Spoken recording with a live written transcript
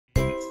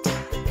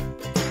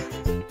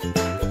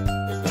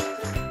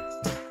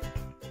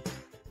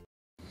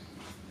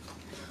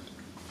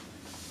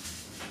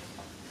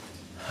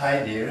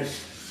Hi dears,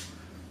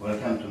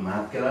 welcome to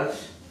math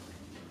class.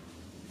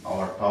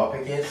 Our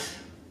topic is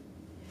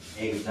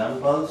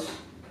examples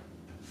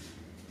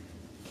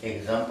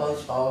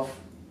of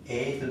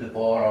a to the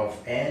power of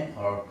n,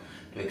 or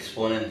to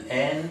exponent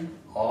n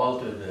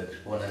all to the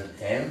exponent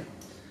m.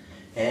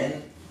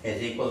 N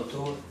is equal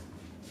to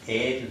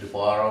a to the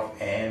power of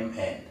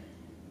mn.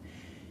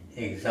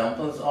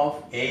 Examples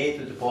of a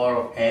to the power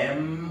of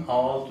m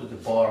all to the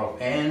power of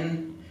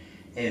n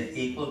is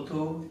equal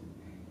to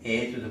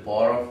a to the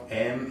power of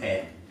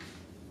mn.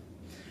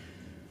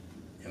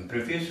 In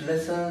previous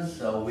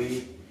lessons,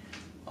 we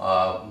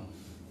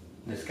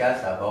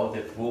discussed about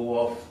the proof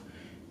of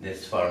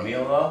this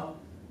formula.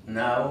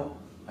 Now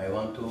I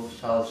want to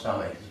solve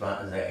some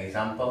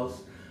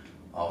examples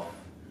of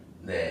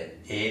the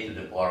a to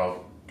the power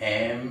of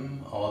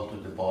m all to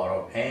the power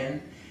of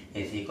n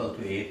is equal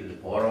to a to the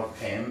power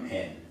of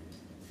mn.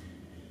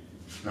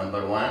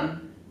 Number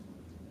 1.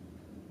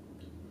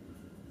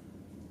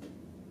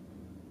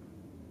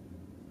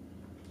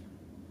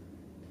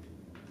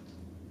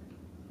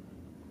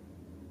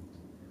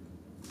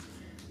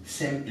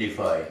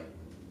 Simplify.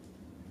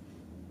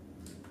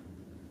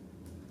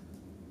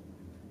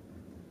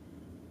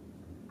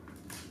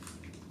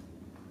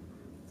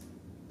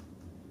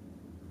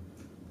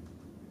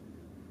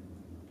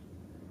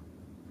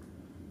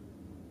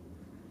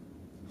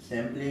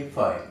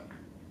 Simplify.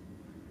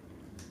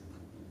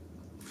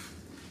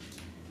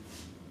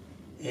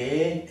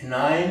 A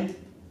 9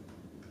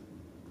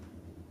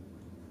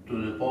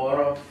 to the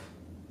power of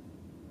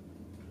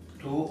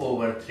 2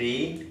 over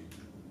 3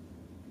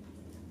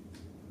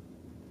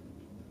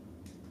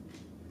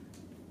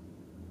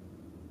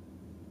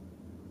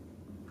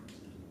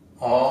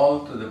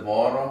 all to the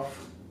power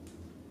of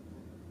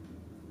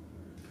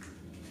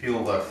 3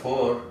 over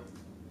 4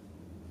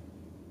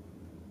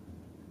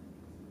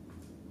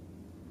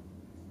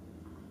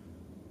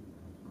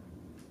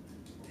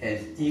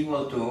 is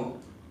equal to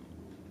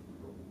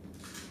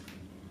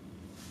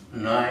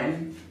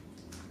 9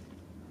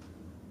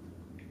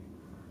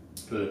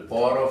 to the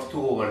power of 2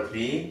 over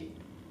 3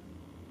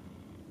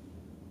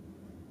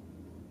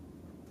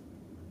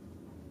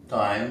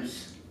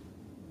 times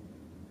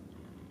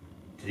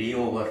 3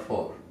 over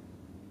 4.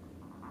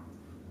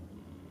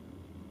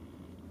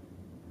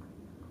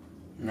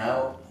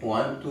 Now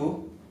 1,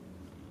 2,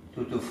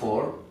 2 to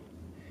 4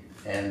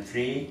 and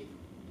 3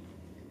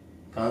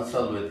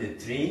 cancel with the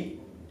 3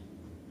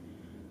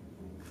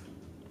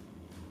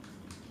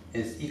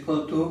 is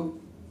equal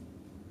to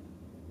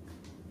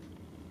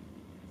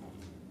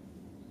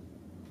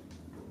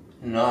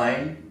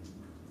 9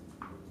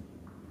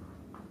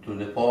 to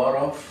the power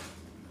of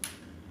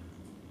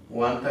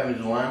 1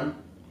 times 1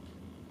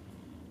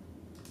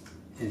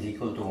 is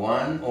equal to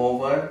 1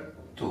 over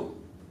 2.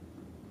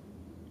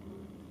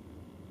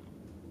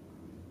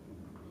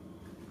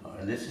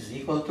 This is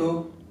equal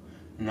to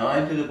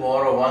 9 to the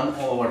power of 1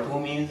 over 2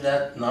 means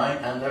that 9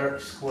 under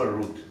square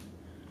root,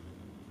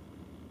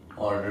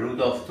 or the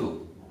root of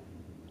 2.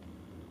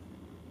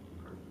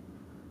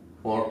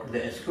 For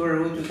the square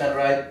root you can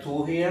write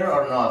 2 here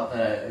or not.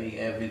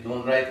 If you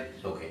don't write,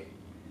 it's okay.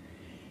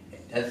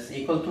 That's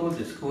equal to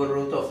the square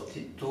root of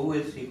 2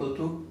 is equal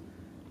to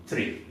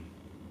 3.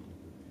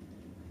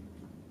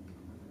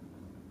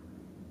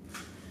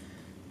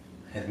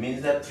 It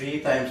means that 3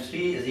 times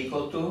 3 is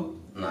equal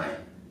to 9.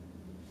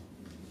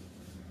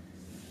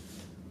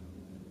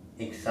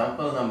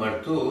 Example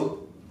number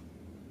 2.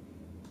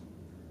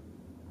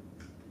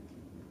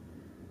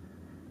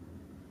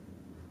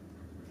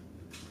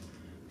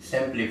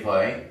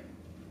 Simplify.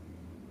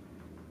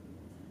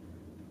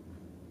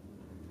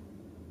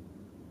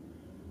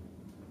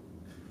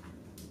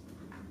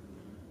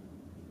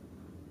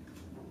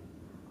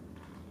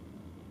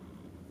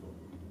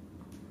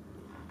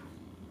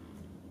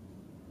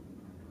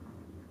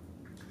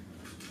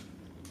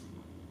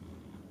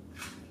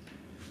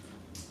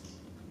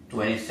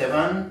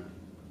 (27)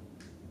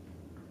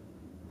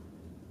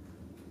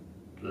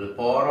 to the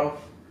power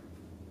of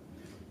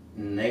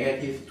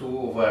negative 2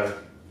 over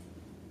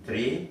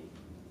 3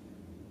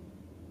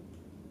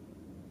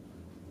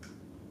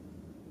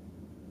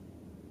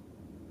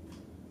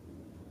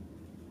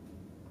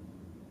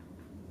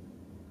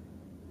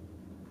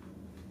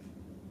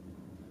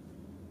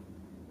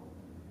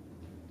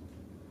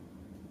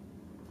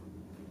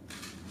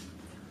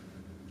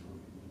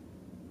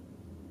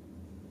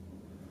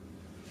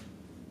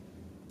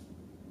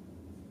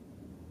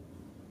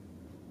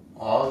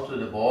 all to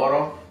the power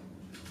of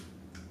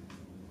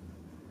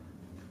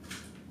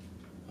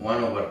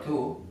 1 over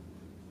 2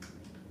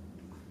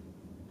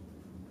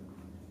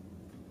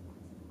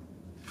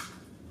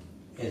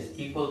 is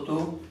equal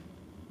to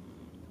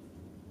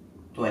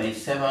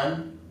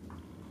 27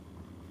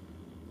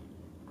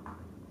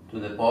 to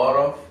the power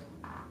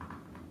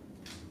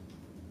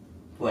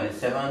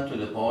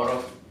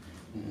of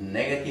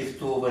negative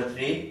 2 over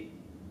 3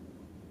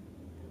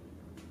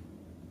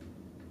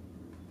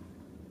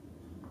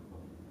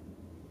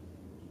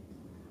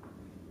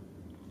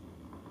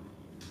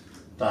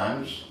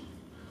 times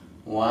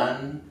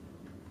 1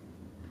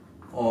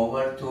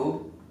 over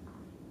 2,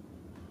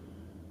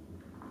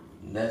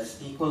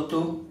 that's equal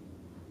to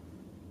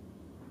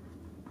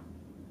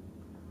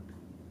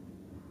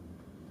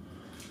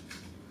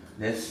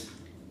this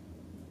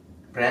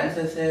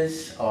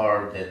parenthesis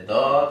or the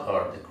dot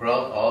or the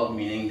cross, all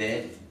meaning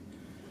the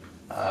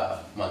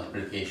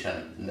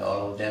multiplication.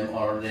 All of them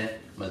are the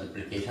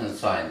multiplication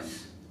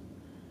signs.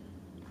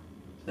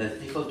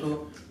 That's equal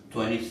to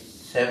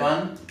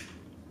 27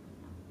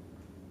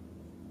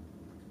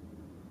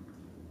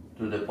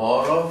 to the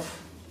power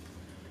of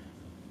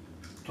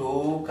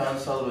 2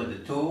 cancel with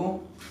the 2.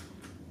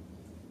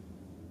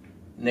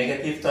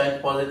 Negative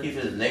times positive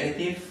is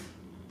negative.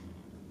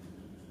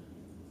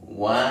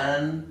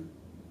 1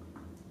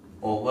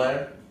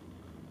 over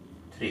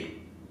 3.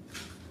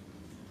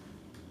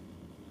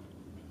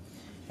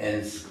 And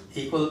it's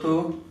equal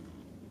to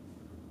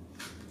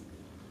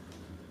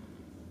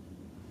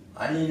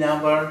any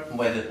number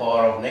by the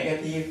power of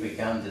negative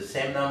becomes the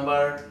same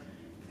number,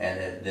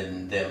 and the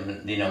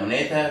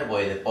denominator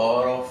by the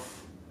power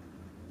of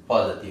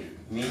positive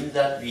means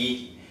that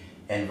we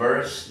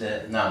inverse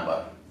the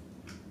number.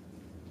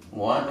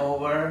 1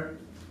 over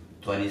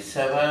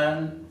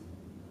 27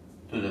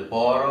 to the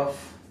power of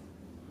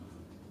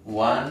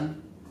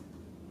 1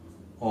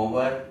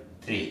 over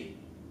 3,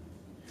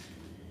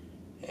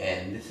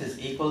 and this is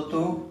equal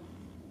to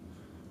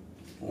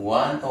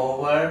 1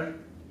 over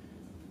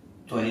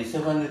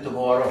 27 to the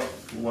power of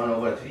 1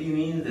 over 3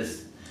 means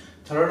this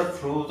the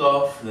third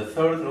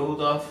root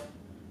of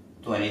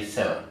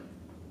 27.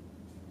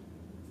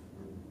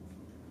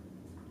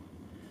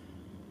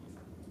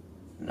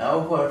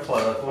 Now for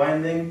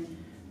finding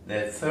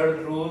the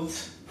third root,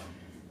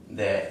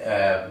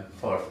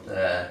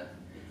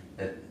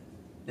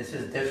 this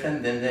is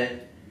different than the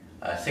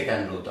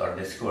second root or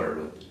the square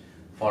root.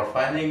 For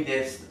finding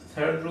this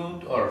third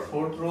root or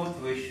fourth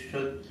root, we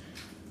should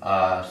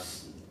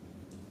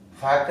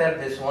factor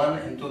this one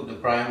into the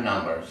prime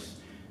numbers.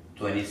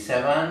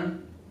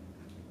 27,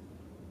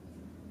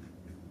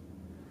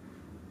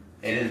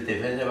 it is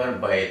divisible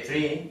by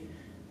 3,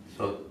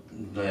 so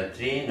the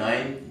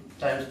 9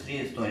 times 3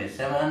 is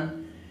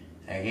 27.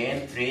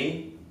 Again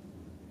 3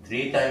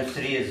 times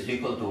 3 is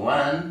equal to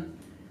 1,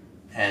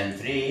 and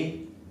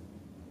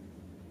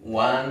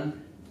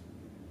 1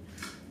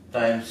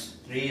 times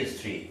 3 is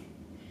 3.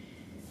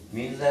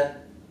 Means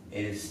that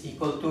it is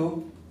equal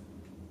to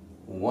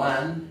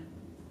 1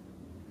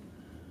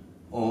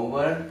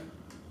 over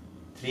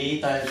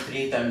 3 times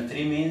 3 times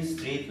 3 means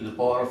 3 to the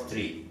power of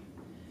 3.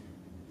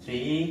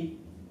 3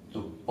 to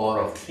the power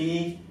of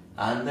 3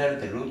 under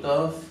the root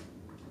of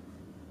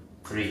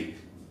 3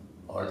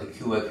 or the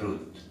cubic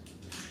root.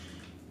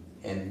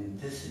 And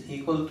this is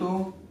equal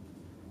to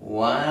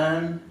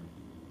 1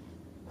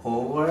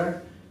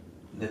 over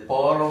the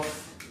power of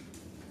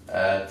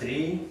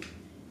 3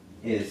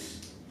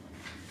 is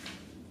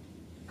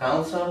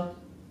cancelled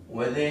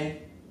with the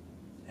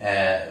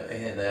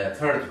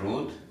third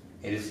root.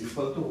 It is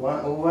equal to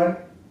 1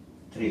 over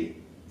 3.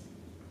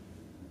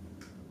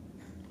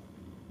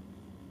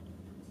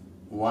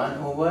 1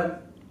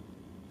 over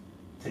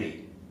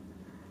 3.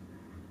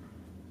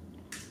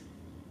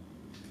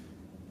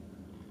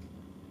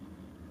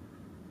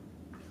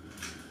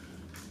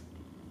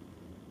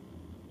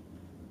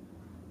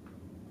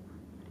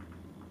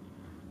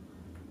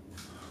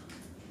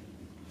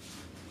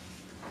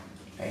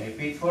 I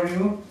repeat for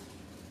you.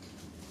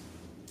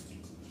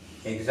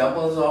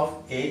 Examples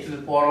of a to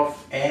the power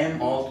of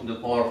m all to the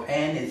power of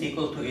n is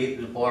equal to a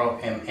to the power of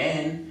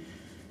mn.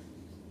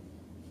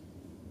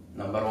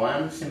 Number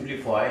 1,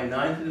 simplify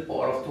 9 to the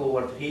power of 2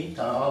 over 3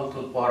 all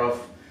to the power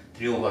of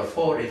 3 over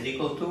 4 is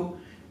equal to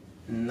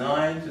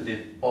 9 to the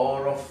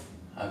power of,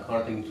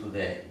 according to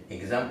the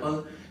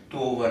example, 2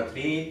 over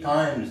 3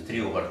 times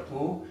 3 over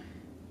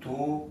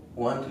 2,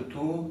 1 to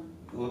 2,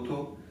 2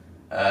 to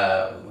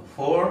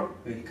 4,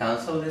 we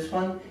cancel this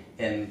one,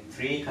 and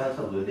 3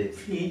 cancel with the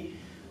 3.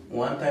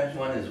 1 times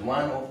 1 is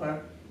 1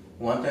 over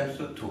 1 times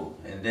 2,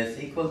 and that's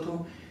equal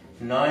to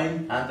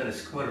 9 under the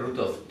square root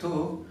of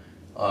 2,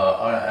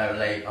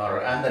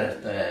 or under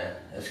the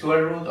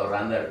square root or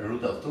under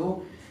root of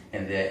 2,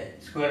 and the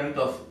square root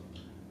of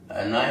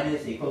 9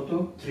 is equal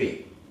to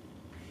 3.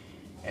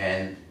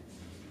 And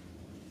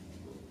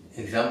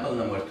example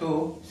number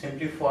 2,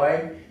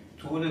 simplify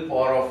 2 to the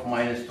power of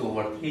minus 2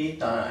 over 3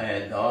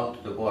 and all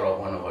to the power of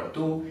 1 over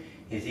 2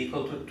 is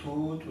equal to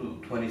 2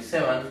 to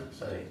 27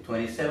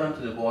 to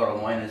the power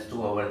of minus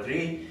 2 over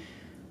 3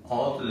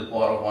 all to the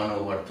power of 1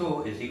 over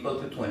 2 is equal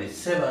to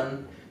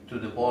 27 to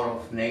the power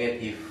of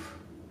negative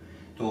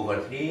 2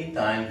 over 3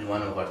 times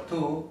 1 over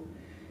 2,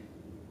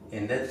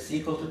 and that's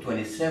equal to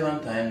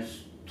 27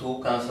 times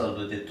 2 cancelled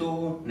with the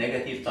 2,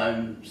 negative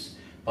times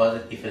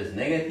positive is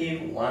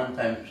negative, 1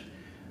 times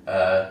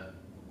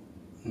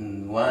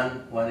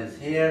 1 is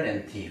here,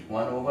 and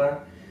 1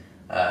 over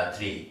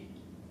 3,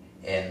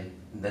 and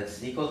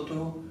that's equal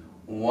to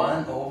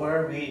 1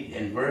 over, we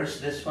inverse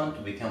this one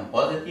to become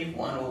positive,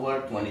 1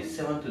 over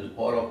 27 to the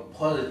power of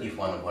positive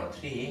 1 over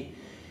 3,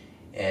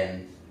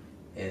 and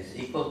is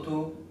equal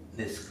to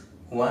this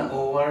 1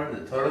 over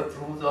the third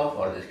root of,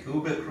 or the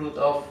cubic root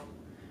of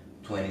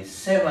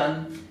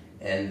 27,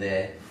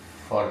 and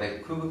for the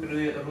cubic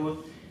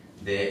root,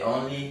 the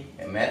only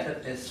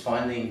method is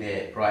finding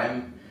the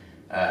prime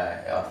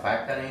or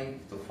factoring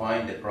to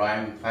find the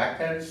prime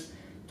factors.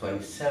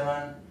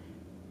 27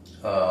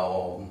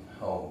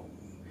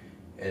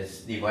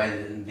 is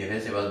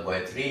divisible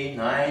by 3,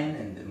 9,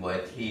 and by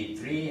 3,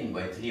 3, and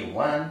by 3,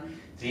 1.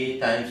 3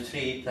 times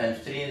 3 times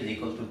 3 is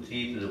equal to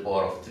 3 to the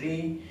power of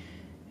 3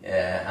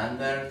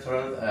 under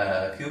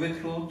third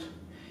cubic root,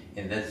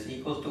 and that's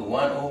equal to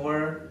 1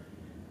 over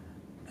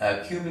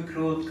cubic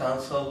root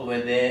cancelled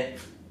with the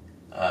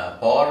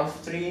power of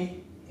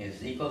 3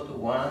 is equal to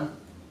 1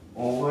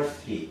 over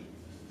 3.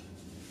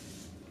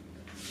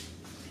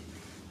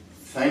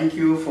 Thank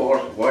you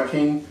for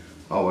watching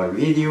our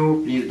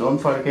video. Please don't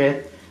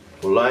forget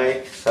to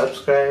like,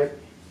 subscribe,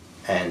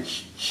 and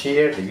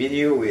share the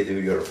video with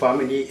your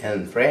family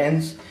and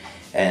friends,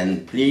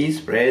 and please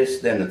press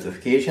the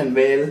notification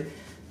bell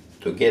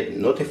to get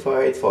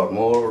notified for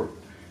more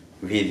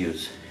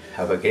videos.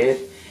 Have a great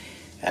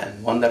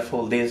and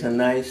wonderful days and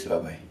nights. Bye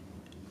bye.